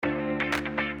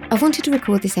I've wanted to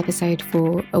record this episode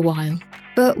for a while,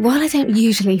 but while I don't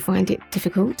usually find it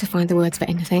difficult to find the words for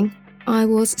anything, I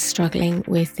was struggling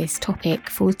with this topic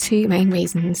for two main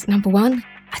reasons. Number one,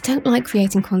 I don't like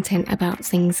creating content about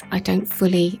things I don't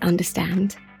fully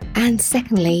understand. And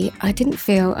secondly, I didn't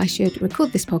feel I should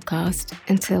record this podcast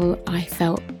until I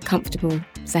felt comfortable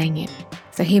saying it.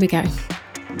 So here we go.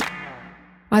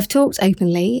 I've talked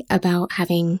openly about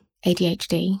having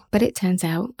ADHD, but it turns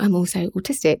out I'm also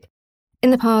autistic. In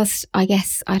the past, I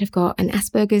guess I'd have got an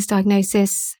Asperger's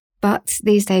diagnosis, but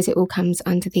these days it all comes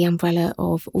under the umbrella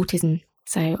of autism,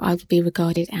 so I would be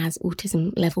regarded as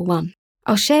autism level 1.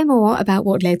 I'll share more about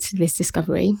what led to this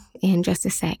discovery in just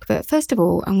a sec, but first of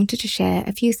all, I wanted to share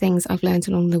a few things I've learned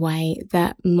along the way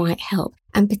that might help,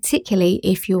 and particularly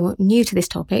if you're new to this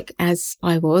topic, as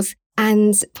I was,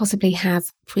 and possibly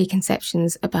have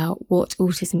preconceptions about what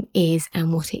autism is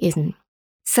and what it isn't.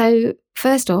 So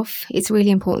first off, it's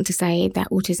really important to say that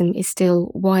autism is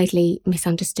still widely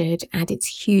misunderstood and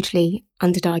it's hugely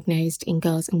underdiagnosed in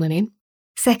girls and women.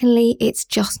 Secondly, it's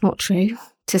just not true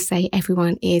to say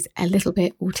everyone is a little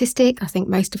bit autistic. I think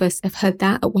most of us have heard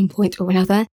that at one point or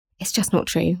another. It's just not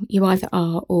true. You either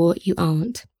are or you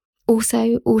aren't.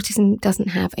 Also, autism doesn't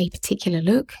have a particular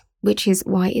look, which is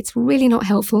why it's really not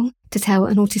helpful to tell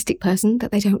an autistic person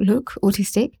that they don't look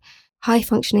autistic.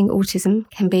 High-functioning autism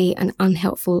can be an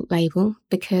unhelpful label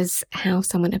because how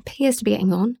someone appears to be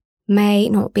getting on may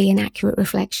not be an accurate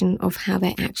reflection of how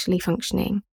they're actually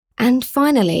functioning. And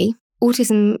finally,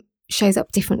 autism shows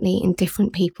up differently in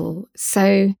different people.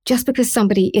 So just because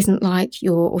somebody isn't like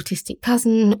your autistic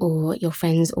cousin or your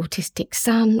friend's autistic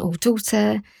son or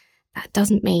daughter, that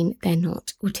doesn't mean they're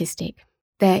not autistic.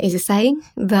 There is a saying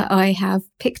that I have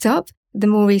picked up. The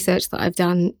more research that I've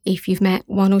done, if you've met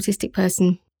one autistic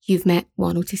person, you've met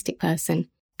one autistic person.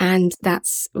 And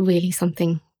that's really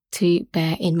something to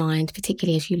bear in mind,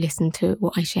 particularly as you listen to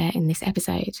what I share in this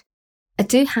episode. I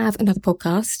do have another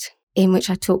podcast in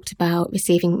which I talked about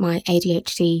receiving my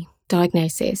ADHD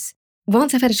diagnosis.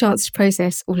 Once I've had a chance to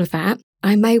process all of that,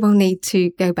 I may well need to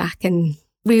go back and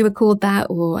re-record that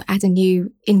or add a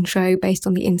new intro based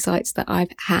on the insights that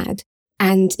I've had.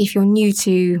 And if you're new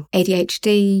to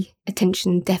ADHD,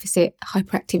 attention deficit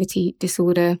hyperactivity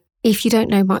disorder, if you don't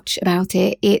know much about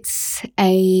it, it's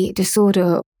a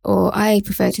disorder, or I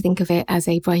prefer to think of it as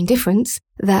a brain difference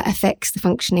that affects the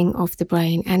functioning of the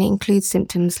brain, and it includes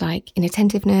symptoms like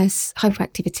inattentiveness,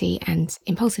 hyperactivity and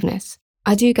impulsiveness.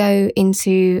 I do go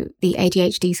into the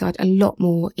ADHD side a lot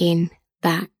more in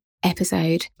that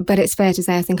episode, but it's fair to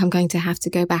say I think I'm going to have to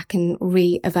go back and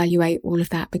re-evaluate all of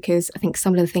that because I think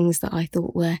some of the things that I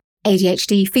thought were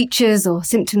ADHD features or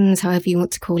symptoms, however you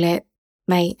want to call it,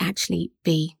 may actually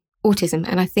be autism.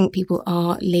 And I think people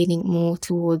are leaning more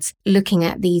towards looking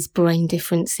at these brain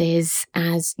differences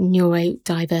as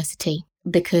neurodiversity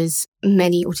because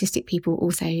many autistic people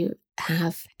also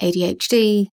have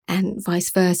ADHD and vice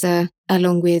versa,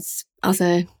 along with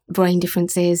other brain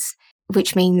differences,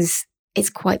 which means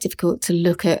it's quite difficult to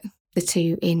look at the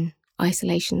two in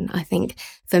isolation. I think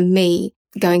for me,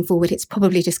 going forward, it's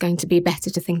probably just going to be better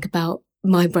to think about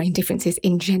my brain differences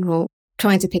in general.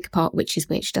 Trying to pick apart which is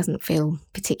which doesn't feel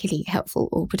particularly helpful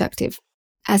or productive.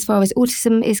 As far as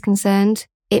autism is concerned,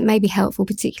 it may be helpful,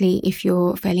 particularly if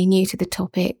you're fairly new to the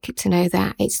topic, to know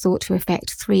that it's thought to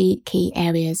affect 3 key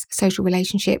areas: social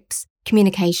relationships,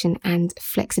 communication, and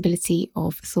flexibility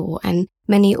of thought. And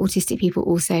many autistic people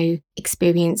also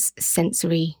experience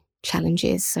sensory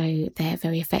challenges, so they're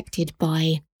very affected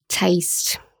by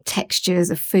taste,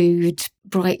 textures of food,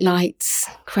 bright lights,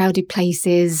 crowded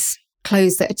places,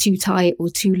 clothes that are too tight or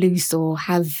too loose or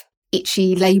have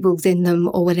itchy labels in them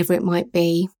or whatever it might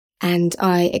be. And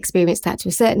I experienced that to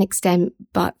a certain extent,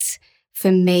 but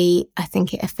for me, I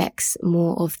think it affects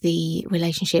more of the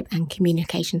relationship and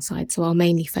communication side. So I'll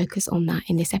mainly focus on that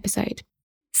in this episode.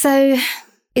 So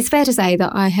it's fair to say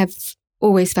that I have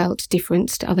always felt different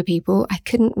to other people. I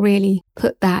couldn't really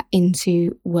put that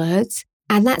into words.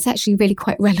 And that's actually really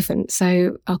quite relevant.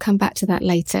 So I'll come back to that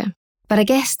later. But I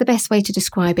guess the best way to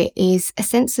describe it is a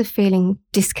sense of feeling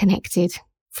disconnected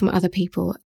from other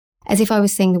people, as if I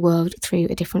was seeing the world through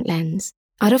a different lens.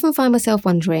 I'd often find myself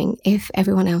wondering if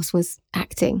everyone else was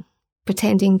acting,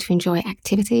 pretending to enjoy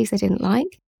activities they didn't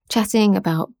like, chatting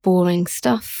about boring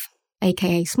stuff,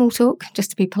 aka small talk,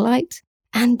 just to be polite,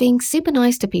 and being super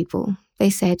nice to people they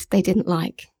said they didn't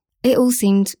like. It all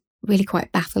seemed really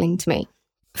quite baffling to me.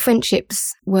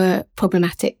 Friendships were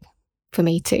problematic for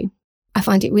me too. I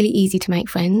find it really easy to make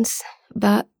friends,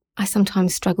 but I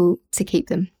sometimes struggle to keep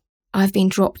them. I've been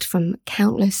dropped from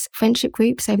countless friendship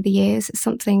groups over the years,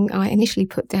 something I initially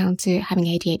put down to having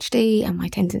ADHD and my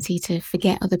tendency to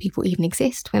forget other people even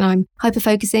exist when I'm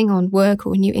hyper-focusing on work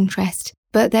or a new interest.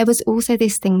 But there was also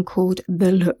this thing called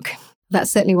the look.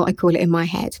 That's certainly what I call it in my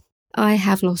head. I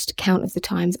have lost count of the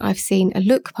times I've seen a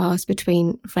look pass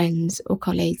between friends or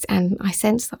colleagues and I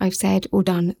sense that I've said or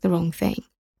done the wrong thing.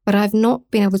 But I've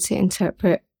not been able to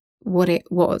interpret what it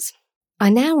was. I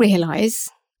now realise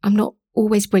I'm not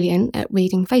always brilliant at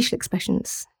reading facial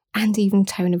expressions and even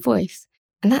tone of voice.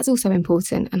 And that's also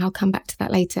important, and I'll come back to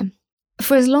that later.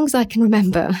 For as long as I can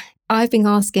remember, I've been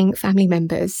asking family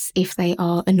members if they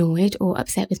are annoyed or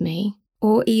upset with me,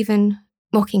 or even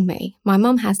mocking me. My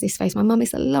mum has this face. My mum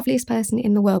is the loveliest person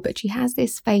in the world, but she has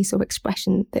this face or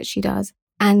expression that she does.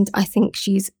 And I think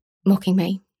she's mocking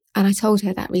me. And I told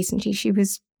her that recently. She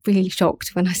was really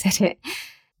shocked when I said it,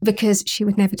 because she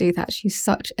would never do that. She's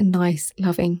such a nice,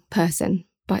 loving person.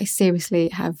 But I seriously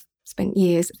have spent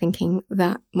years thinking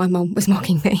that my mum was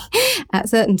mocking me at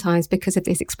certain times because of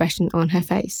this expression on her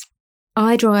face.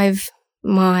 I drive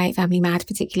my family mad,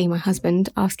 particularly my husband,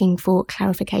 asking for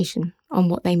clarification on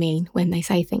what they mean when they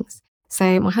say things.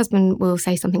 So my husband will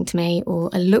say something to me, or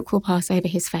a look will pass over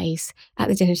his face at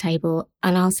the dinner table,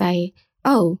 and I'll say,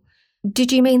 "Oh,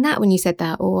 did you mean that when you said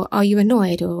that? Or are you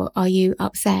annoyed? Or are you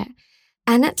upset?"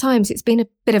 And at times it's been a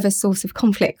bit of a source of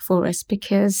conflict for us,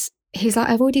 because he's like,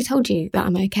 "I've already told you that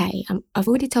I'm okay. I've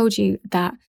already told you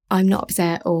that I'm not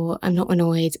upset, or I'm not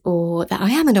annoyed, or that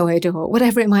I am annoyed, or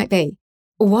whatever it might be.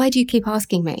 Why do you keep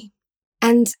asking me?"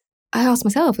 And I asked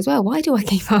myself as well, why do I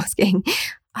keep asking?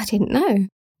 I didn't know.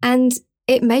 And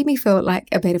it made me feel like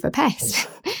a bit of a pest.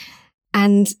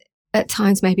 And at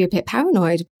times maybe a bit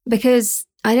paranoid, because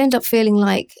I'd end up feeling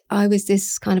like I was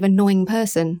this kind of annoying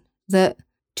person that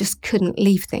just couldn't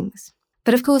leave things.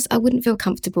 But of course, I wouldn't feel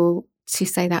comfortable to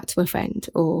say that to a friend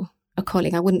or a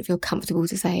colleague. I wouldn't feel comfortable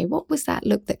to say, "What was that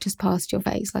look that just passed your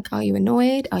face? Like, are you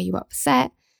annoyed? Are you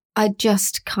upset?" I'd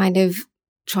just kind of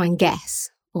try and guess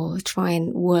or try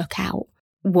and work out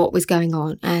what was going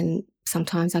on. And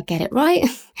sometimes I get it right.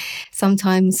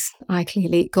 Sometimes I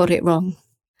clearly got it wrong.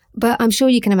 But I'm sure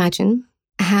you can imagine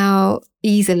how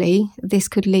easily this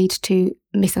could lead to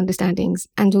misunderstandings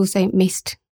and also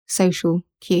missed social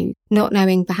cues. Not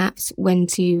knowing perhaps when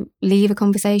to leave a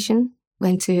conversation,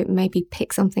 when to maybe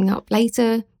pick something up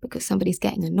later because somebody's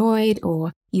getting annoyed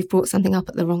or you've brought something up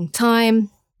at the wrong time.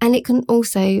 And it can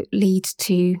also lead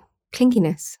to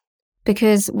clinginess,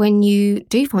 because when you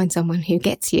do find someone who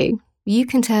gets you, you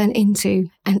can turn into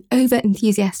an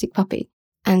over-enthusiastic puppy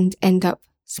and end up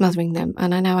smothering them.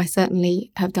 And I know I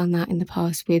certainly have done that in the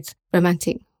past with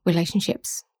romantic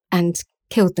relationships and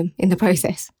killed them in the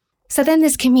process. So then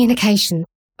there's communication.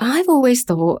 I've always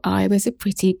thought I was a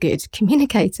pretty good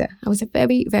communicator. I was a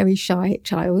very, very shy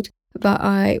child, but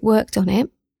I worked on it,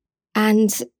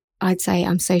 and I'd say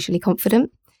I'm socially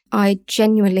confident. I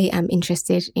genuinely am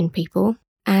interested in people,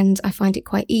 and I find it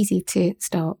quite easy to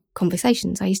start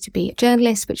conversations. I used to be a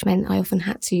journalist, which meant I often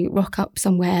had to rock up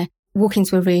somewhere, walk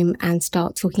into a room and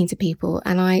start talking to people,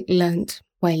 and I learned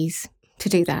ways to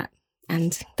do that.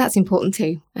 And that's important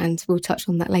too, and we'll touch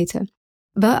on that later.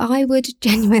 But I would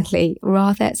genuinely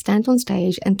rather stand on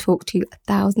stage and talk to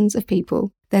thousands of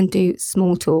people than do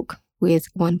small talk with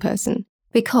one person,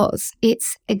 because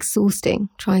it's exhausting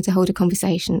trying to hold a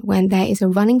conversation when there is a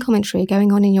running commentary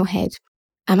going on in your head.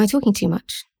 Am I talking too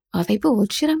much? Are they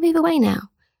bored? Should I move away now?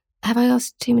 Have I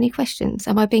asked too many questions?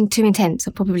 Am I being too intense?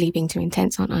 I'm probably being too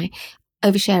intense, aren't I?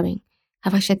 Oversharing.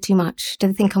 Have I said too much? Do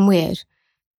they think I'm weird?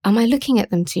 Am I looking at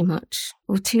them too much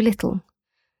or too little?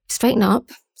 Straighten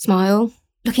up, smile,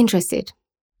 look interested.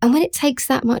 And when it takes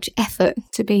that much effort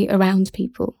to be around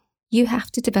people, you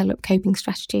have to develop coping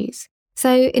strategies.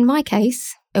 So in my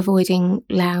case, avoiding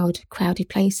loud, crowded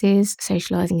places,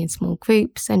 socialising in small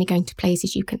groups, only going to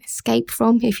places you can escape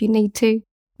from if you need to,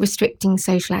 restricting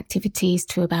social activities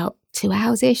to about 2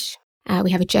 hours-ish.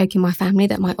 We have a joke in my family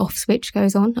that my off switch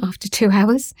goes on after 2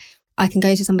 hours. I can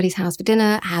go to somebody's house for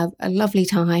dinner, have a lovely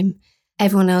time.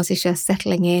 Everyone else is just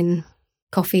settling in,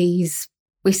 coffees,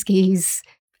 whiskies,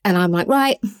 and I'm like,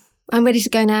 right, I'm ready to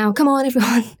go now. Come on,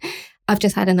 everyone. I've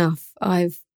just had enough.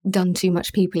 I've done too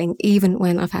much peopling, even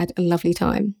when I've had a lovely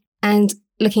time. And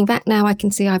looking back now, I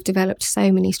can see I've developed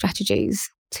so many strategies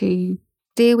to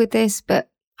deal with this, but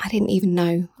I didn't even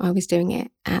know I was doing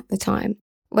it at the time.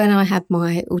 When I had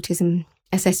my autism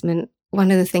assessment, one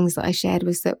of the things that I shared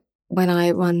was that when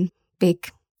I run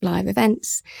big live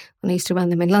events, when I used to run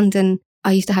them in London,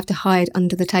 I used to have to hide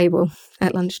under the table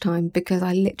at lunchtime because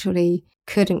I literally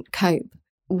couldn't cope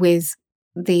with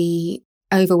the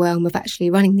overwhelm of actually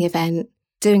running the event,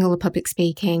 doing all the public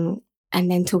speaking, And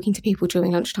then talking to people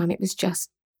during lunchtime, it was just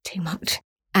too much.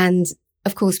 And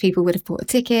of course, people would have bought a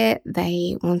ticket.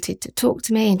 They wanted to talk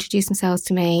to me, introduce themselves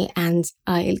to me. And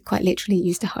I quite literally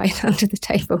used to hide under the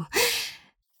table.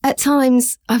 At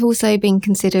times, I've also been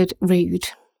considered rude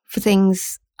for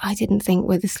things I didn't think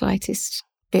were the slightest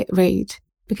bit rude.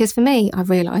 Because for me, I've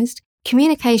realised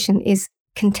communication is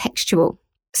contextual.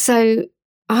 So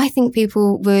I think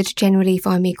people would generally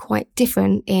find me quite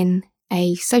different in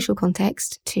a social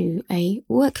context to a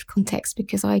work context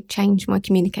because I change my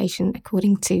communication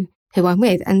according to who I'm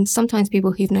with. And sometimes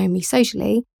people who've known me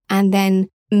socially and then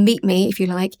meet me, if you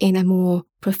like, in a more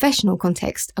professional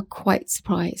context are quite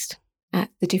surprised at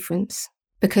the difference.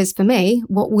 Because for me,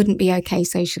 what wouldn't be okay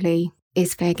socially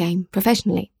is fair game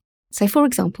professionally. So for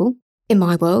example, in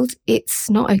my world, it's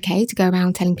not okay to go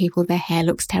around telling people their hair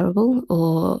looks terrible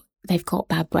or they've got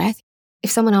bad breath.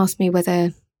 If someone asked me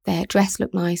whether their dress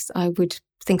looked nice, I would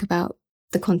think about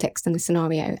the context and the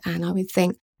scenario. And I would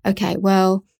think, okay,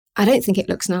 well, I don't think it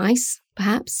looks nice,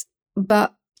 perhaps,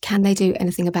 but can they do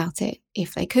anything about it?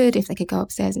 If they could go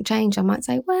upstairs and change, I might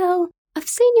say, well, I've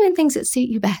seen you in things that suit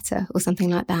you better or something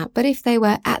like that. But if they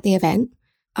were at the event,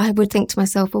 I would think to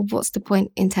myself, well, what's the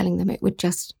point in telling them? It would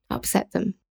just upset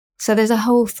them. So there's a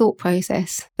whole thought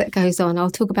process that goes on. I'll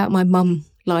talk about my mum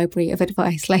library of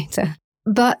advice later.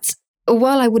 But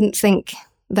while I wouldn't think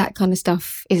that kind of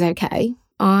stuff is okay,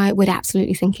 I would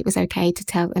absolutely think it was okay to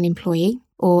tell an employee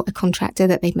or a contractor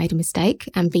that they'd made a mistake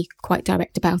and be quite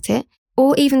direct about it,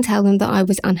 or even tell them that I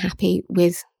was unhappy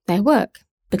with their work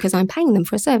because I'm paying them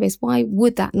for a service. Why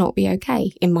would that not be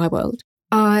okay in my world?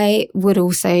 I would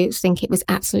also think it was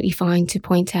absolutely fine to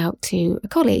point out to a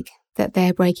colleague that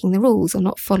they're breaking the rules or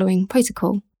not following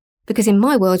protocol. Because in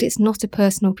my world, it's not a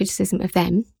personal criticism of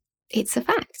them. It's a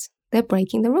fact. They're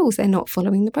breaking the rules. They're not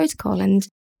following the protocol. And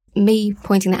me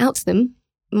pointing that out to them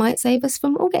might save us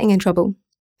from all getting in trouble.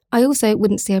 I also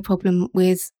wouldn't see a problem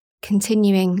with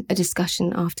continuing a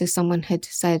discussion after someone had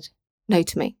said no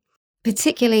to me,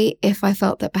 particularly if I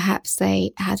felt that perhaps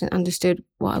they hadn't understood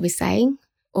what I was saying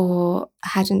or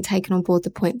hadn't taken on board the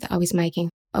point that I was making.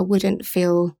 I wouldn't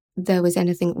feel there was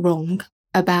anything wrong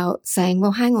about saying,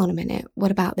 well, hang on a minute,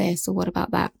 what about this or what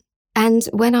about that? And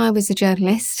when I was a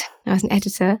journalist, I was an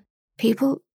editor,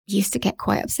 people used to get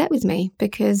quite upset with me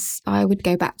because I would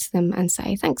go back to them and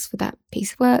say, thanks for that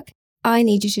piece of work. I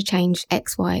need you to change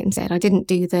X, Y, and Z. I didn't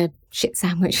do the shit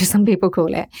sandwich, as some people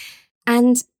call it.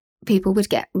 And people would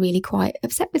get really quite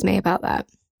upset with me about that,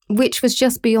 which was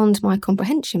just beyond my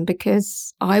comprehension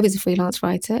because I was a freelance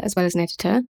writer as well as an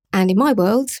editor. And in my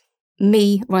world,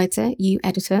 me writer, you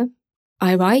editor,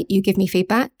 I write, you give me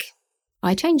feedback,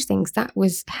 I change things. That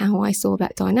was how I saw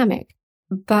that dynamic.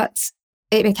 But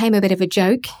it became a bit of a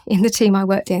joke in the team I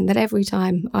worked in that every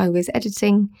time I was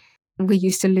editing, we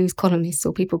used to lose columnists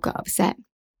or people got upset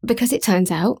because it turns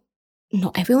out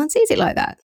not everyone sees it like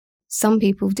that. Some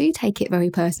people do take it very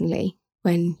personally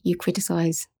when you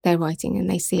criticise their writing and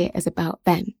they see it as about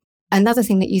them. Another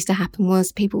thing that used to happen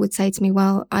was people would say to me,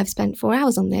 well, I've spent 4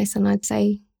 hours on this. And I'd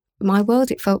say, in my world,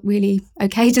 it felt really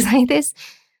okay to say this.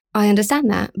 I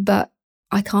understand that, but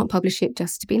I can't publish it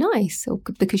just to be nice or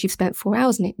because you've spent 4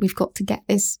 hours on it. We've got to get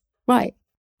this right.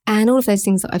 And all of those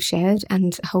things that I've shared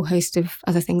and a whole host of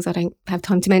other things I don't have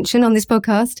time to mention on this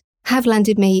podcast have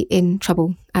landed me in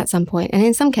trouble at some point. And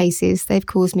in some cases, they've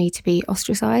caused me to be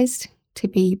ostracised, to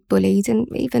be bullied and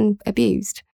even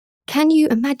abused. Can you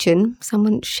imagine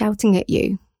someone shouting at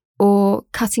you or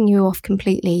cutting you off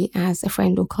completely as a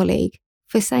friend or colleague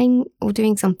for saying or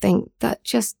doing something that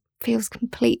just feels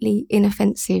completely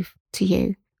inoffensive to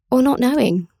you, or not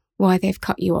knowing why they've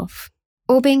cut you off,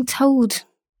 or being told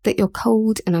that you're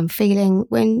cold and unfeeling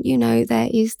when you know there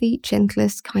is the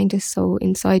gentlest, kindest soul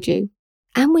inside you,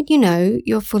 and when you know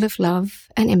you're full of love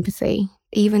and empathy,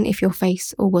 even if your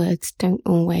face or words don't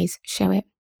always show it.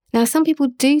 Now, some people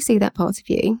do see that part of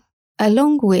you,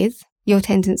 along with your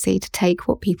tendency to take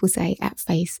what people say at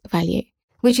face value,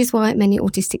 which is why many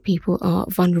autistic people are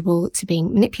vulnerable to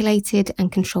being manipulated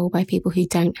and controlled by people who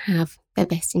don't have their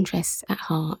best interests at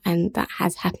heart. And that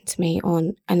has happened to me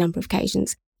on a number of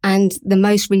occasions. And the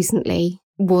most recently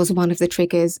was one of the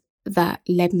triggers that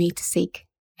led me to seek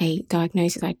a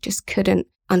diagnosis. I just couldn't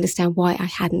understand why I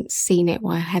hadn't seen it,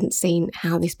 why I hadn't seen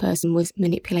how this person was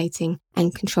manipulating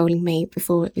and controlling me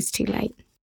before it was too late.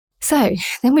 So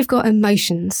then we've got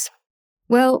emotions.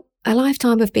 Well, a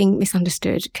lifetime of being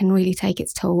misunderstood can really take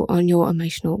its toll on your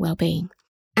emotional well-being.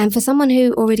 And for someone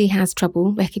who already has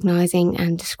trouble recognising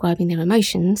and describing their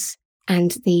emotions,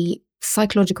 and the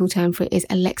psychological term for it is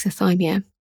alexithymia,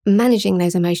 managing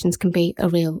those emotions can be a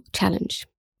real challenge.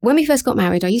 When we first got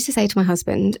married, I used to say to my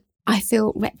husband, I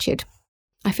feel wretched.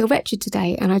 I feel wretched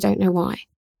today and I don't know why.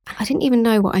 And I didn't even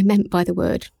know what I meant by the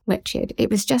word wretched. It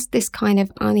was just this kind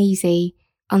of uneasy,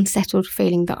 unsettled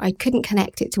feeling that I couldn't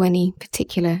connect it to any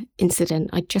particular incident.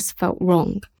 I just felt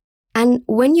wrong. And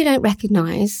when you don't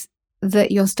recognise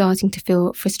that you're starting to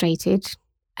feel frustrated,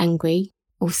 angry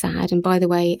or sad, and by the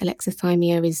way,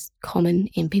 alexithymia is common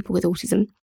in people with autism,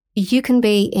 you can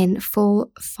be in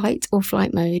full fight or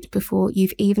flight mode before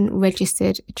you've even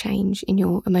registered a change in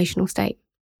your emotional state.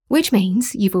 Which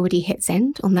means you've already hit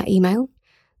send on that email,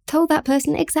 told that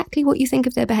person exactly what you think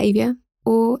of their behaviour,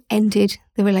 or ended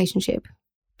the relationship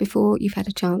before you've had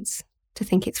a chance to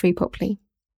think it through properly.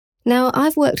 Now,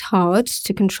 I've worked hard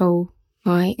to control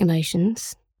my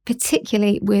emotions,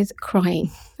 particularly with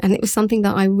crying. And it was something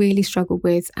that I really struggled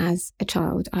with as a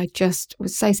child. I just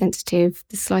was so sensitive.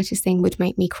 The slightest thing would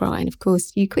make me cry. And of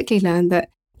course, you quickly learn that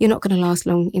you're not going to last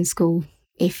long in school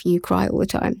if you cry all the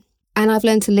time. And I've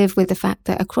learned to live with the fact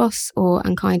that a cross or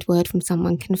unkind word from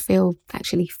someone can feel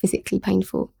actually physically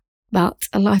painful. But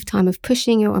a lifetime of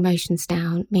pushing your emotions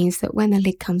down means that when the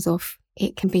lid comes off,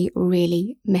 it can be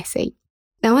really messy.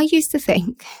 Now, I used to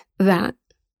think that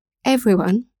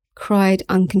everyone cried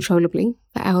uncontrollably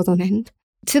for hours on end,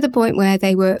 to the point where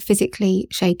they were physically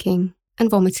shaking and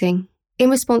vomiting in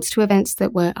response to events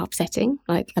that were upsetting,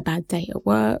 like a bad day at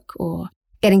work or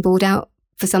getting bawled out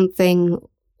for something,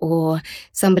 or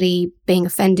somebody being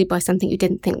offended by something you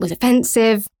didn't think was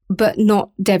offensive, but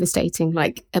not devastating,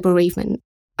 like a bereavement.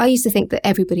 I used to think that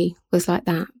everybody was like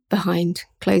that behind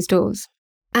closed doors.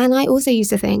 And I also used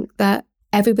to think that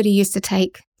everybody used to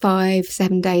take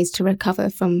 5-7 days to recover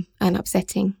from an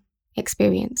upsetting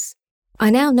experience.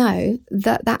 I now know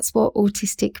that that's what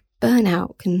autistic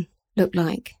burnout can look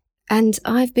like. And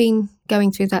I've been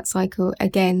going through that cycle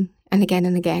again and again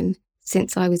and again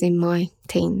since I was in my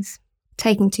teens.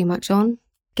 Taking too much on,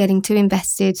 getting too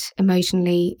invested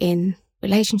emotionally in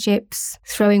relationships,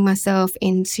 throwing myself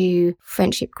into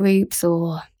friendship groups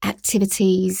or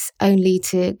activities only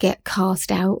to get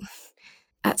cast out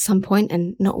at some point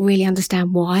and not really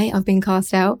understand why I've been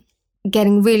cast out,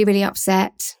 getting really, really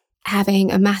upset,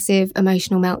 having a massive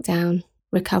emotional meltdown,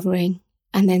 recovering,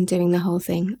 and then doing the whole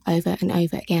thing over and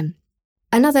over again.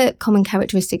 Another common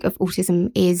characteristic of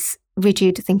autism is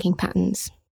rigid thinking patterns.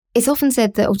 It's often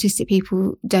said that autistic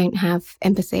people don't have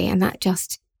empathy, and that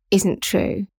just isn't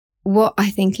true. What I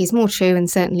think is more true, and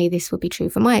certainly this would be true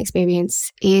from my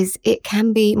experience, is it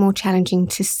can be more challenging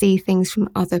to see things from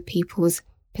other people's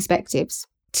perspectives,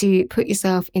 to put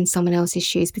yourself in someone else's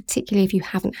shoes, particularly if you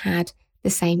haven't had the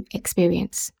same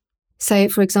experience. So,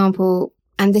 for example,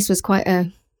 and this was quite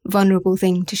a vulnerable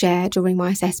thing to share during my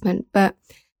assessment, but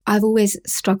I've always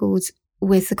struggled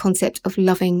with the concept of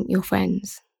loving your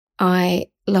friends. I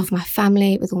love my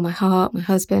family with all my heart, my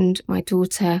husband, my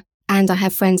daughter, and I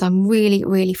have friends I'm really,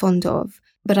 really fond of.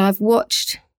 But I've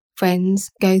watched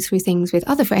friends go through things with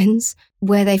other friends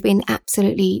where they've been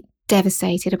absolutely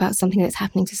devastated about something that's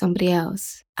happening to somebody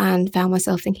else, and found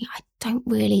myself thinking, I don't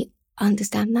really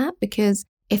understand that, because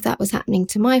if that was happening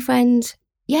to my friend,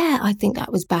 yeah, I think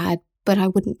that was bad, but I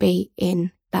wouldn't be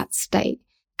in that state.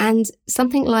 And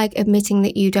something like admitting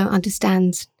that you don't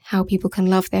understand how people can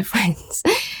love their friends,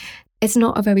 it's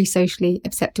not a very socially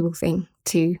acceptable thing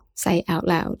to say out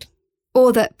loud.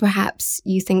 Or that perhaps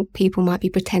you think people might be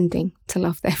pretending to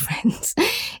love their friends.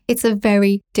 It's a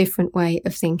very different way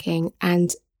of thinking,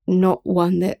 and not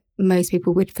one that most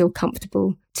people would feel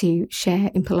comfortable to share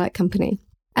in polite company.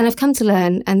 And I've come to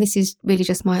learn, and this is really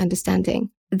just my understanding,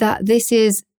 that this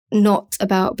is not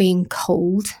about being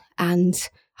cold and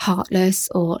heartless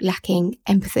or lacking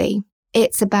empathy.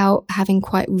 It's about having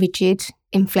quite rigid,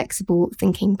 inflexible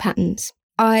thinking patterns.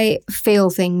 I feel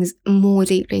things more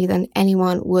deeply than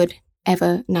anyone would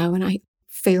ever know, and I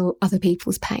feel other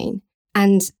people's pain.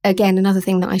 And again, another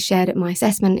thing that I shared at my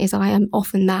assessment is I am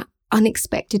often that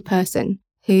unexpected person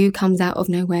who comes out of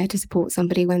nowhere to support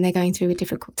somebody when they're going through a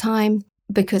difficult time,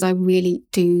 because I really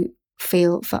do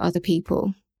feel for other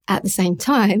people. At the same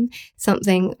time,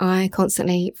 something I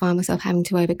constantly find myself having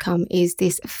to overcome is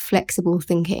this flexible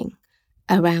thinking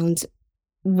around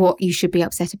what you should be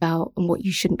upset about and what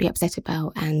you shouldn't be upset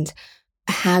about, and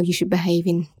how you should behave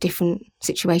in different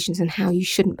situations and how you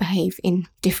shouldn't behave in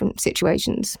different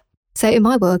situations. So in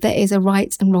my world, there is a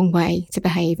right and wrong way to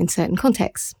behave in certain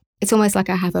contexts. It's almost like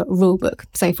I have a rule book.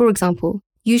 So for example,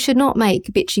 you should not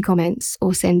make bitchy comments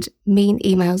or send mean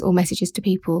emails or messages to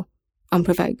people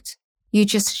unprovoked. You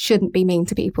just shouldn't be mean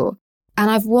to people. And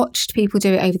I've watched people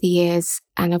do it over the years,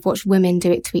 and I've watched women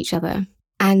do it to each other,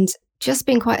 and just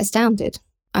been quite astounded.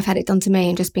 I've had it done to me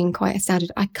and just been quite astounded.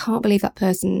 I can't believe that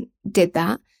person did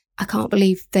that. I can't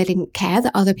believe they didn't care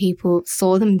that other people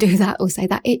saw them do that or say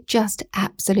that. It just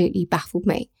absolutely baffled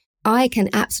me. I can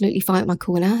absolutely fight my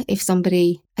corner if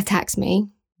somebody attacks me,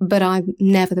 but I'm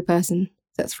never the person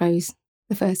that throws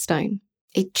the first stone.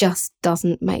 It just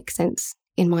doesn't make sense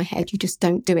in my head. You just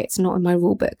don't do it. It's not in my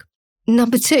rule book.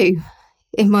 Number 2,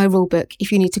 in my rule book,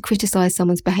 if you need to criticise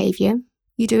someone's behaviour,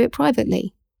 you do it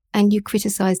privately and you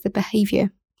criticise the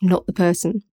behaviour, not the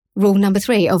person. Rule number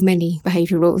 3 of many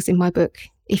behaviour rules in my book: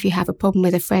 if you have a problem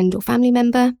with a friend or family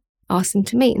member, ask them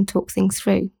to meet and talk things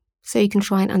through so you can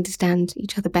try and understand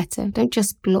each other better. Don't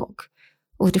just block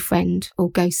or defriend or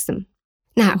ghost them.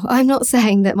 Now, I'm not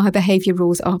saying that my behaviour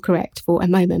rules are correct for a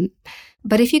moment,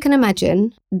 but if you can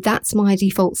imagine, that's my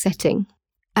default setting.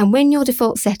 And when your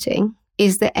default setting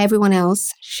is that everyone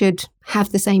else should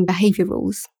have the same behaviour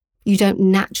rules, you don't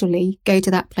naturally go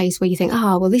to that place where you think,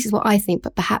 well, this is what I think,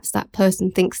 but perhaps that person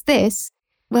thinks this.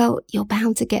 Well, you're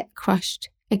bound to get crushed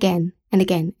again and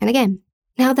again and again.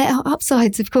 Now, there are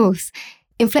upsides, of course.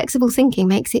 Inflexible thinking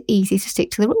makes it easy to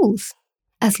stick to the rules,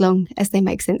 as long as they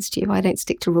make sense to you. I don't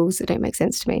stick to rules that don't make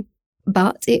sense to me.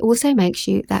 But it also makes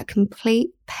you that complete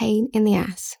pain in the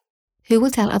ass who will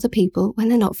tell other people when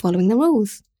they're not following the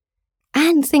rules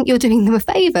and think you're doing them a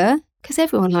favour, because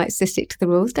everyone likes to stick to the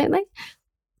rules, don't they?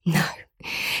 No,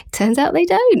 turns out they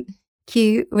don't.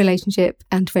 Cue relationship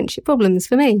and friendship problems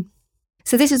for me.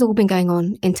 So this has all been going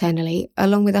on internally,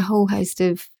 along with a whole host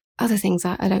of other things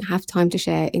that I don't have time to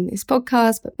share in this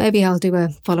podcast, but maybe I'll do a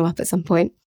follow-up at some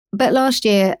point. But last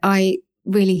year, I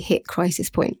really hit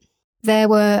crisis point. There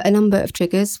were a number of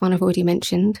triggers, one I've already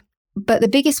mentioned, but the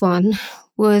biggest one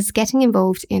was getting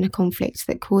involved in a conflict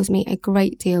that caused me a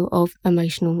great deal of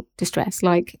emotional distress,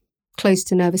 like close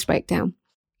to nervous breakdown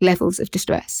levels of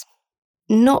distress.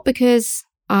 Not because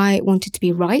I wanted to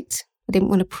be right, I didn't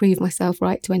want to prove myself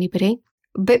right to anybody,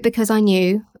 but because I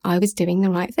knew I was doing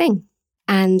the right thing.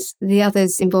 And the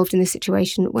others involved in this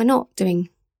situation were not doing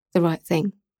the right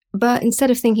thing. But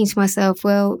instead of thinking to myself,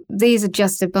 well, these are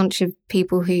just a bunch of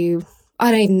people who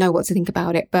I don't even know what to think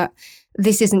about it, but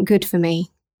this isn't good for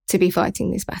me to be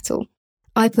fighting this battle,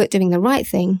 I put doing the right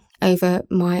thing over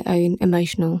my own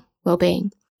emotional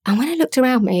well-being. And when I looked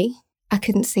around me, I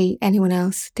couldn't see anyone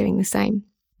else doing the same.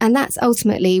 And that's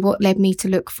ultimately what led me to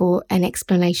look for an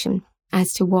explanation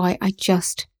as to why I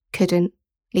just couldn't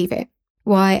leave it.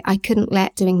 Why I couldn't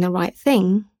let doing the right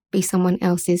thing be someone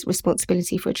else's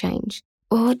responsibility for a change.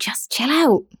 Or just chill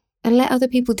out and let other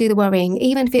people do the worrying,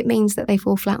 even if it means that they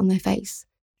fall flat on their face.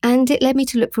 And it led me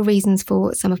to look for reasons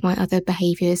for some of my other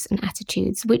behaviours and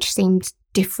attitudes, which seemed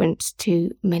different to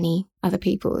many other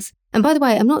people's. And by the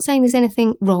way, I'm not saying there's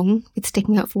anything wrong with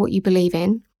sticking up for what you believe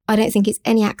in. I don't think it's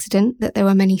any accident that there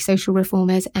are many social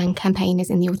reformers and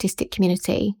campaigners in the autistic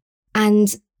community.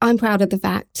 And I'm proud of the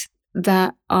fact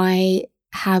that I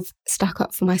have stuck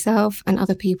up for myself and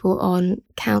other people on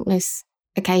countless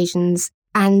occasions.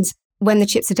 And when the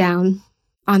chips are down,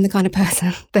 I'm the kind of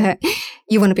person that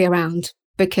you want to be around,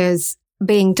 because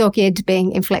being dogged,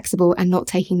 being inflexible and not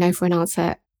taking no for an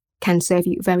answer can serve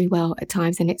you very well at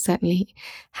times. And it certainly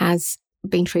has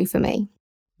been true for me.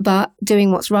 But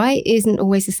doing what's right isn't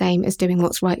always the same as doing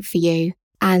what's right for you.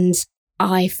 And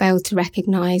I failed to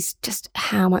recognise just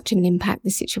how much of an impact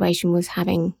this situation was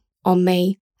having on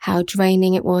me, how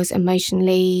draining it was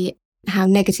emotionally, how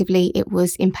negatively it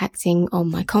was impacting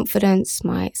on my confidence,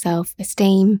 my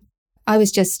self-esteem. I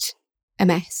was just a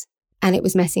mess, and it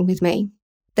was messing with me.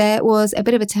 There was a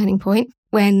bit of a turning point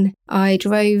when I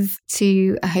drove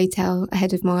to a hotel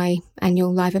ahead of my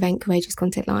annual live event, Courageous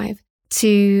Content Live,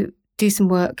 to do some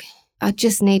work. I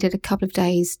just needed a couple of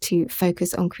days to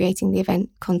focus on creating the event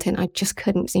content. I just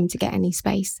couldn't seem to get any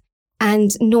space.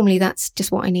 And normally that's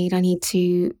just what I need. I need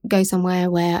to go somewhere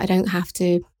where I don't have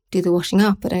to do the washing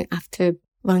up. I don't have to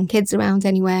run kids around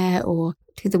anywhere or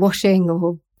do the washing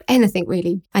or anything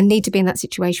really. I need to be in that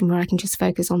situation where I can just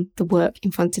focus on the work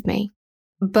in front of me.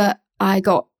 But I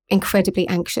got incredibly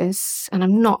anxious, and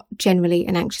I'm not generally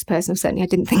an anxious person. Certainly I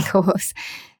didn't think I was.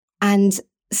 And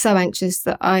so anxious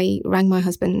that I rang my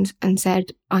husband and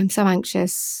said, I'm so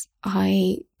anxious.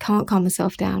 I can't calm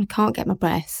myself down. I can't get my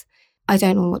breath. I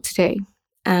don't know what to do.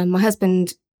 And my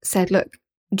husband said, look,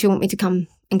 do you want me to come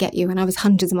and get you? And I was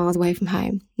hundreds of miles away from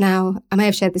home. Now, I may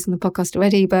have shared this on the podcast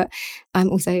already, but I'm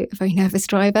also a very nervous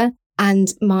driver. And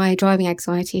my driving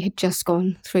anxiety had just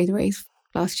gone through the roof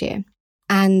last year.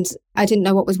 And I didn't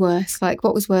know what was worse. Like,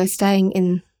 what was worse, staying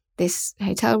in this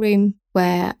hotel room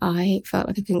where I felt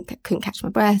like I couldn't catch my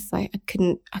breath. I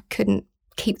couldn't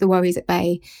keep the worries at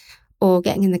bay, or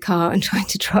getting in the car and trying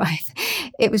to drive.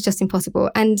 It was just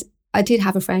impossible. And I did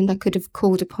have a friend I could have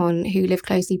called upon who lived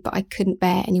closely, but I couldn't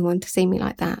bear anyone to see me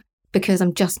like that. because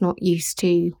I'm just not used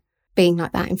to being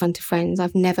like that in front of friends.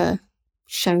 I've never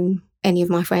shown any of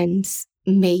my friends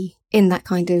me in that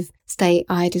kind of state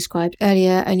I described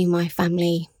earlier. Only my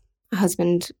family, my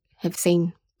husband, have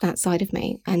seen that side of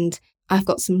me. And I've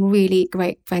got some really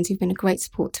great friends who've been a great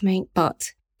support to me,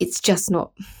 but it's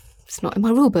not in my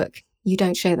rule book. You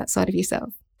don't share that side of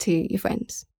yourself to your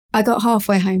friends. I got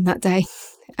halfway home that day,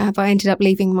 but I ended up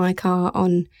leaving my car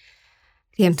on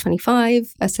the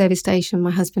M25, a service station.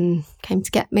 My husband came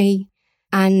to get me,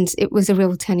 and it was a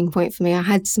real turning point for me. I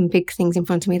had some big things in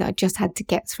front of me that I just had to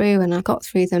get through, and I got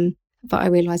through them, but I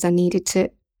realised I needed to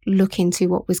look into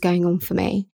what was going on for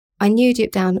me. I knew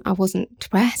deep down I wasn't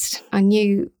depressed. I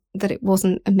knew that it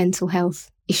wasn't a mental health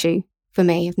issue for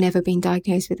me. I've never been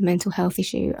diagnosed with a mental health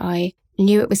issue. I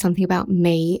knew it was something about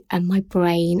me and my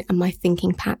brain and my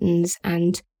thinking patterns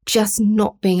and just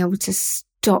not being able to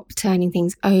stop turning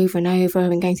things over and over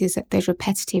and going through those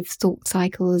repetitive thought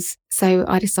cycles. So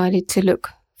I decided to look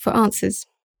for answers.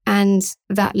 And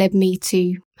that led me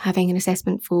to having an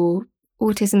assessment for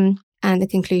autism. And the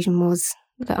conclusion was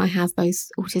that I have both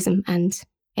autism and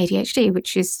ADHD,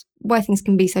 which is why things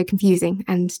can be so confusing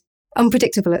and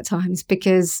unpredictable at times,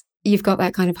 because you've got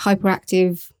that kind of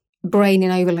hyperactive brain in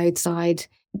overload side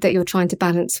that you're trying to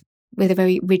balance with a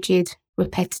very rigid,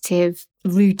 repetitive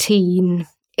routine.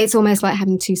 It's almost like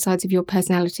having two sides of your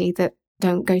personality that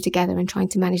don't go together and trying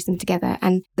to manage them together.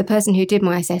 And the person who did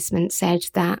my assessment said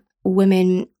that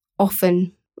women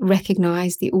often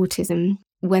recognise the autism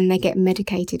when they get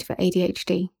medicated for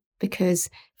ADHD, because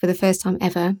for the first time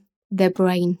ever, their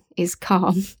brain is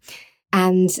calm.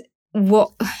 And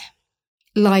what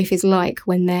life is like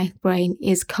when their brain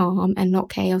is calm and not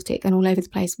chaotic and all over the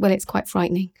place, well, it's quite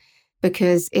frightening,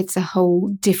 because it's a whole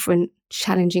different,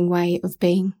 challenging way of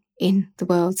being in the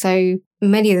world. So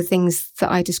many of the things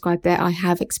that I described there, I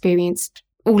have experienced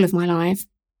all of my life,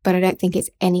 but I don't think it's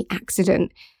any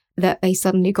accident that they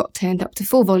suddenly got turned up to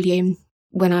full volume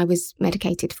when I was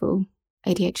medicated for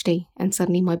ADHD, and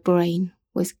suddenly my brain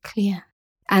was clear.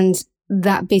 And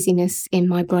that busyness in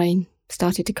my brain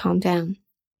started to calm down.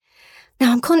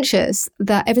 Now, I'm conscious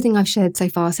that everything I've shared so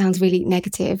far sounds really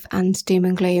negative and doom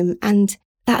and gloom, and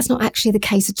that's not actually the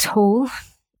case at all.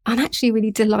 I'm actually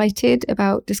really delighted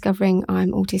about discovering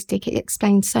I'm autistic. It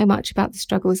explains so much about the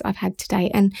struggles I've had today,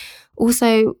 and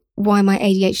also why my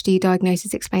ADHD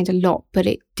diagnosis explained a lot, but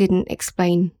it didn't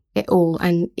explain it all.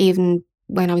 And even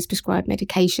when I was prescribed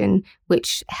medication,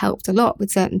 which helped a lot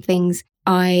with certain things,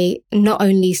 I not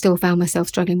only still found myself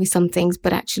struggling with some things,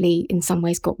 but actually in some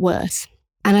ways got worse.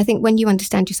 And I think when you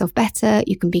understand yourself better,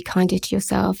 you can be kinder to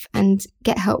yourself and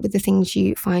get help with the things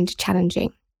you find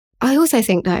challenging. I also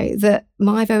think, though, that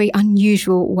my very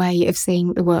unusual way of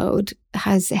seeing the world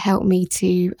has helped me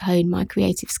to hone my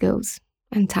creative skills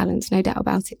and talents, no doubt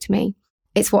about it to me.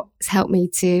 It's what's helped me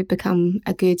to become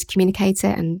a good communicator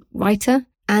and writer.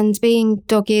 And being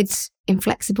dogged,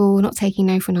 inflexible, not taking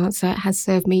no for an answer has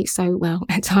served me so well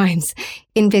at times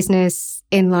in business,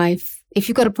 in life. If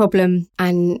you've got a problem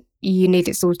and you need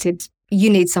it sorted, you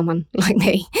need someone like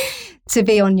me to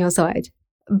be on your side.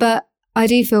 But I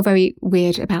do feel very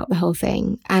weird about the whole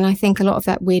thing. And I think a lot of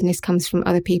that weirdness comes from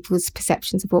other people's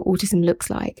perceptions of what autism looks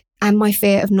like, and my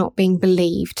fear of not being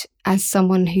believed as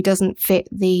someone who doesn't fit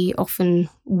the often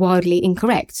wildly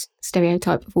incorrect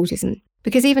stereotype of autism.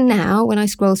 Because even now, when I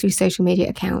scroll through social media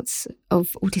accounts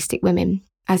of autistic women,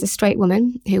 as a straight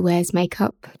woman who wears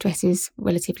makeup, dresses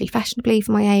relatively fashionably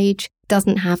for my age,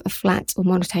 doesn't have a flat or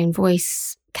monotone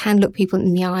voice, can look people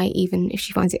in the eye even if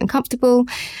she finds it uncomfortable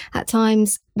at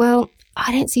times, well,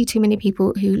 I don't see too many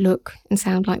people who look and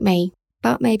sound like me,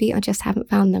 but maybe I just haven't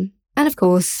found them. And of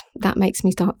course, that makes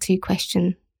me start to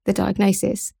question the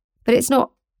diagnosis. But it's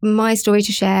not my story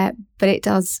to share, but it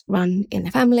does run in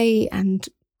the family and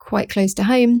quite close to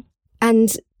home.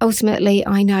 And ultimately,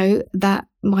 I know that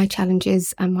my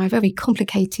challenges and my very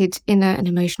complicated inner and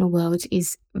emotional world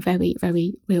is very,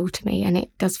 very real to me. And it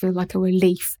does feel like a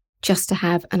relief just to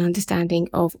have an understanding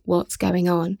of what's going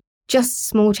on. Just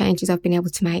small changes I've been able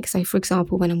to make. So, for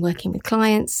example, when I'm working with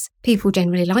clients, people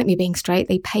generally like me being straight.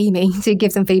 They pay me to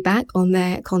give them feedback on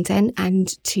their content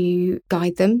and to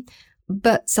guide them.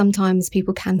 But sometimes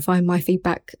people can find my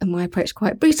feedback and my approach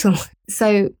quite brutal.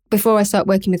 So before I start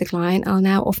working with a client, I'll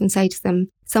now often say to them,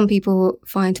 some people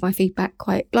find my feedback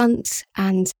quite blunt,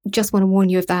 and just want to warn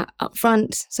you of that up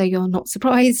front so you're not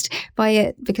surprised by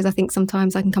it, because I think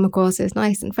sometimes I can come across as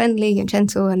nice and friendly and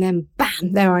gentle, and then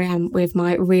bam, there I am with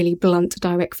my really blunt,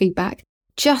 direct feedback.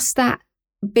 Just that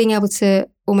being able to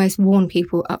almost warn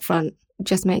people up front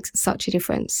just makes such a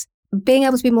difference. being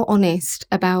able to be more honest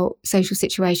about social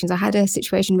situations. I had a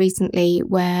situation recently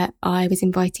where I was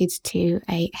invited to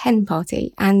a hen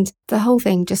party, and the whole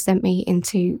thing just sent me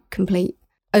into complete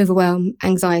overwhelm,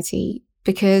 anxiety,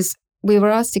 because we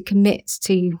were asked to commit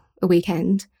to a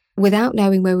weekend without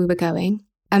knowing where we were going.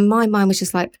 And my mind was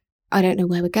just like, I don't know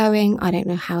where we're going. I don't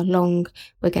know how long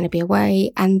we're going to be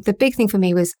away. And the big thing for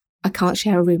me was I can't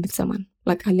share a room with someone.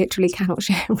 Like, I literally cannot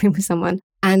share a room with someone.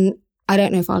 And I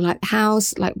don't know if I like the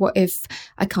house. Like, what if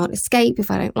I can't escape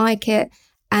if I don't like it?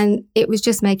 And it was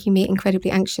just making me incredibly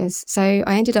anxious. So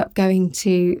I ended up going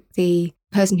to the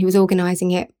person who was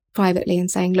organising it privately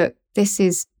and saying, look, this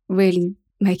is really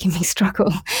making me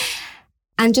struggle.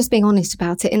 And just being honest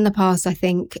about it. In the past, I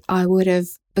think I would have,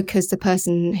 because the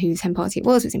person whose hen party it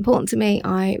was important to me,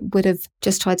 I would have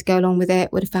just tried to go along with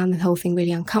it, would have found the whole thing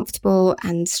really uncomfortable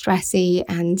and stressy.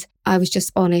 And I was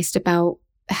just honest about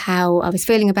how I was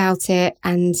feeling about it.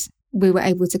 And we were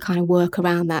able to kind of work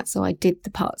around that. So I did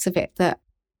the parts of it that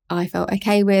I felt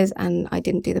okay with, and I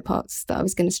didn't do the parts that I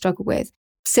was going to struggle with.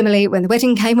 Similarly, when the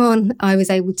wedding came on, I was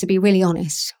able to be really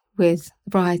honest with the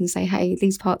bride and say, hey,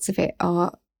 these parts of it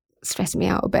are stressing me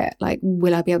out a bit. Like,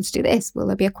 will I be able to do this? Will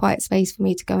there be a quiet space for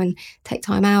me to go and take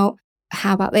time out?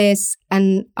 How about this?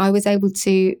 And I was able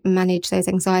to manage those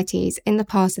anxieties. In the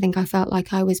past, I think I felt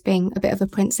like I was being a bit of a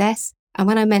princess. And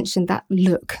when I mentioned that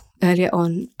look earlier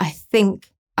on, I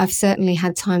think I've certainly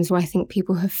had times where I think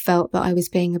people have felt that I was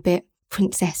being a bit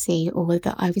princessy, or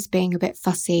that I was being a bit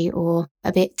fussy or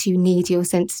a bit too needy or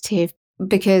sensitive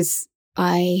because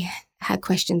I had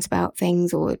questions about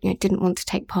things, or didn't want to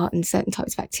take part in certain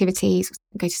types of activities,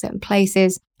 go to certain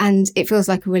places. And it feels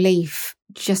like a relief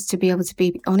just to be able to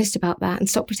be honest about that and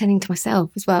stop pretending to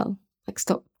myself as well. Like,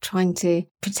 stop trying to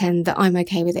pretend that I'm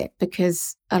okay with it,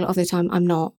 because a lot of the time I'm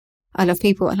not. I love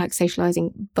people, I like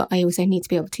socialising, but I also need to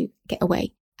be able to get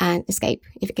away and escape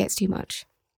if it gets too much.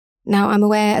 Now, I'm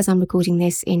aware, as I'm recording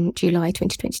this in July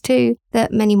 2022,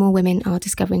 that many more women are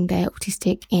discovering they're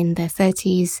autistic in their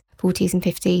 30s, 40s and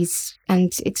 50s.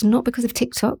 And it's not because of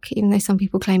TikTok, even though some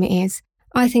people claim it is.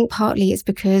 I think partly it's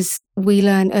because we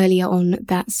learn earlier on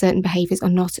that certain behaviours are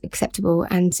not acceptable,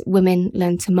 and women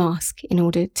learn to mask in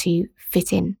order to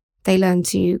fit in. They learn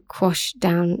to quash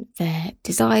down their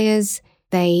desires.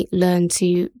 They learn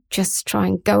to just try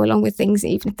and go along with things,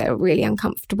 even if they're really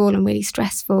uncomfortable and really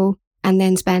stressful, and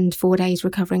then spend 4 days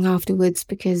recovering afterwards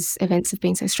because events have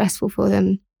been so stressful for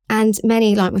them. And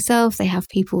many, like myself, they have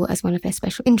people as one of their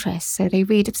special interests. So they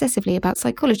read obsessively about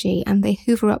psychology, and they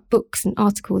hoover up books and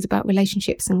articles about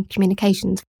relationships and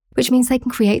communications, which means they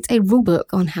can create a rule book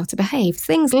on how to behave.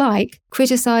 Things like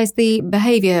criticise the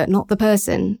behaviour, not the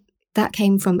person. That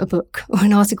came from a book or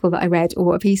an article that I read,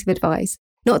 or a piece of advice.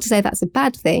 Not to say that's a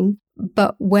bad thing,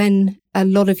 but when a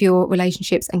lot of your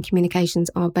relationships and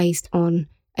communications are based on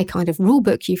a kind of rule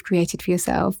book you've created for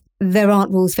yourself, there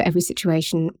aren't rules for every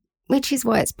situation, which is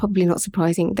why it's probably not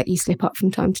surprising that you slip up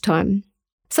from time to time.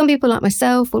 Some people like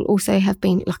myself will also have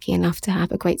been lucky enough to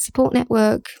have a great support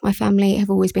network. My family have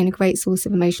always been a great source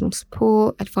of emotional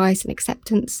support, advice and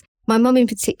acceptance. My mum in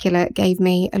particular gave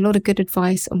me a lot of good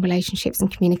advice on relationships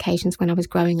and communications when I was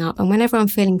growing up. And whenever I'm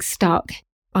feeling stuck,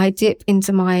 I dip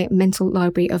into my mental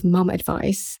library of mum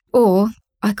advice, or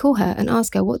I call her and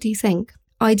ask her, what do you think?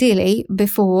 Ideally,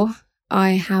 before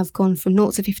I have gone from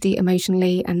 0 to 50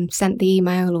 emotionally and sent the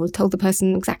email or told the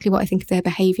person exactly what I think of their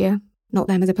behaviour, not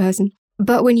them as a person.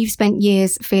 But when you've spent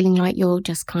years feeling like you're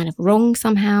just kind of wrong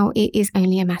somehow, it is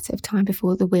only a matter of time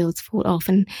before the wheels fall off.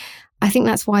 And I think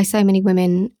that's why so many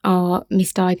women are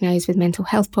misdiagnosed with mental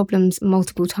health problems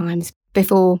multiple times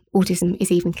before autism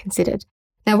is even considered.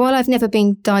 Now, while I've never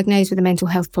been diagnosed with a mental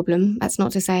health problem, that's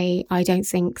not to say I don't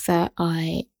think that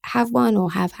I have one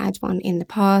or have had one in the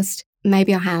past.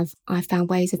 Maybe I have. I've found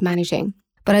ways of managing.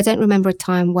 But I don't remember a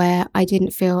time where I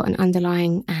didn't feel an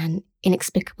underlying and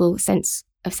inexplicable sense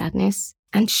of sadness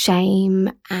and shame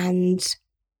and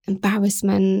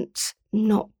embarrassment,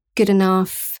 not good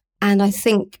enough. And I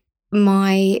think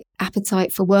my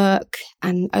appetite for work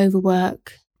and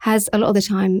overwork has a lot of the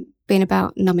time been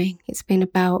about numbing. It's been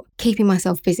about keeping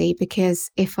myself busy, because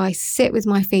if I sit with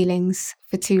my feelings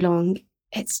for too long,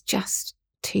 it's just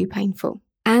too painful.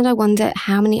 And I wonder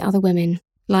how many other women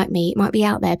like me might be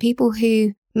out there, people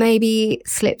who maybe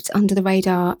slipped under the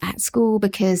radar at school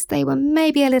because they were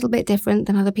maybe a little bit different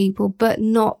than other people, but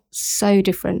not so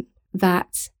different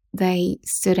that they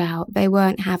stood out. They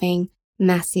weren't having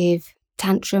massive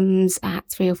tantrums at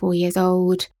 3 or 4 years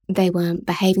old. They weren't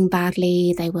behaving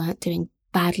badly. They weren't doing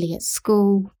badly at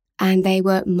school. and they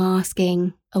were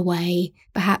masking away,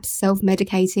 perhaps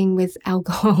self-medicating with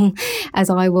alcohol, as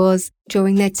I was,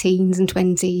 during their teens and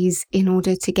 20s in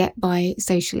order to get by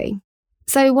socially.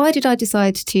 So why did I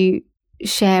decide to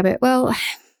share it? Well,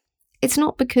 it's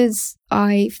not because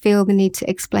I feel the need to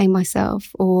explain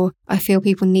myself or I feel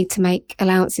people need to make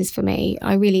allowances for me.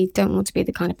 I really don't want to be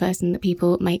the kind of person that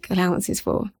people make allowances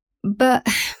for. But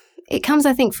it comes,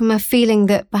 I think, from a feeling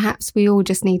that perhaps we all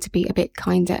just need to be a bit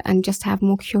kinder and just have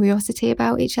more curiosity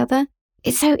about each other.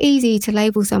 It's so easy to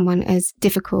label someone as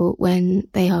difficult when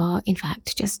they are, in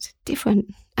fact, just different.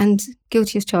 And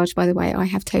guilty as charged, by the way, I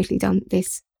have totally done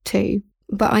this too.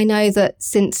 But I know that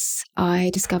since I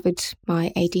discovered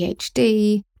my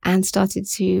ADHD and started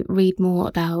to read more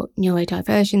about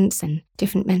neurodivergence and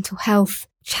different mental health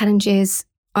challenges,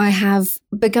 I have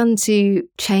begun to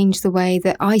change the way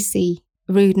that I see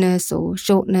rudeness or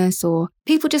shortness or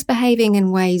people just behaving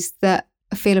in ways that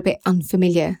feel a bit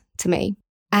unfamiliar to me.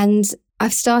 And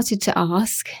I've started to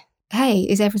ask, hey,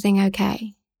 is everything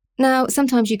okay? Now,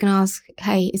 sometimes you can ask,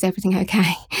 hey, is everything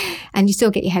okay? And you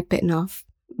still get your head bitten off.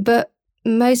 But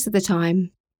most of the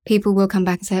time, people will come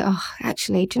back and say, oh,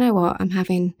 actually, do you know what? I'm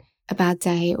having a bad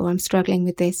day, or I'm struggling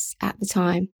with this at the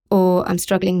time, or I'm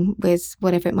struggling with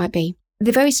whatever it might be.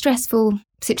 The very stressful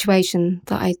situation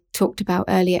that I talked about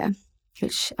earlier,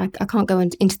 which I can't go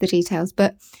into the details,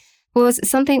 but was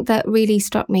something that really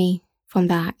struck me from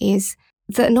that is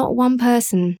that not one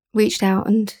person reached out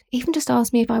and even just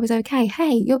asked me if I was okay.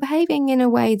 Hey, you're behaving in a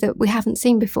way that we haven't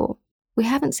seen before. We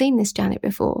haven't seen this Janet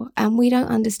before, and we don't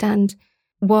understand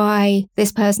why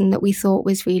this person that we thought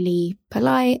was really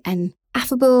polite and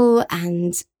affable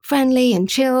and friendly and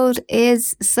chilled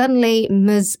is suddenly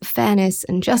Ms. Fairness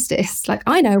and Justice. Like,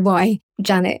 I know why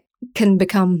Janet can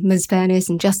become Ms. Fairness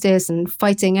and Justice and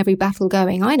fighting every battle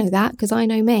going. I know that because I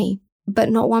know me. But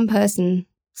not one person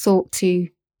sought to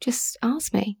just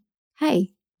ask me, hey,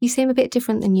 you seem a bit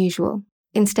different than usual.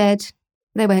 Instead,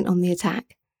 they went on the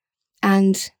attack.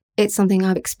 And it's something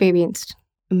I've experienced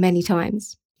many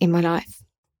times in my life.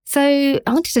 So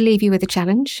I wanted to leave you with a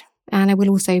challenge, and I will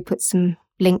also put some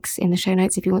links in the show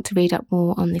notes if you want to read up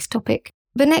more on this topic.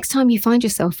 But next time you find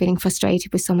yourself feeling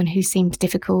frustrated with someone who seems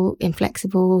difficult,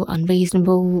 inflexible,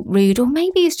 unreasonable, rude, or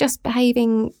maybe is just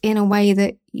behaving in a way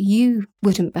that you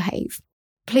wouldn't behave,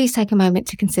 please take a moment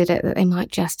to consider that they might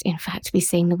just, in fact, be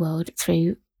seeing the world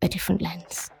through a different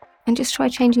lens. And just try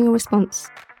changing your response,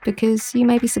 because you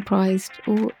may be surprised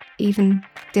or even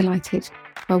delighted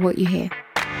by what you hear.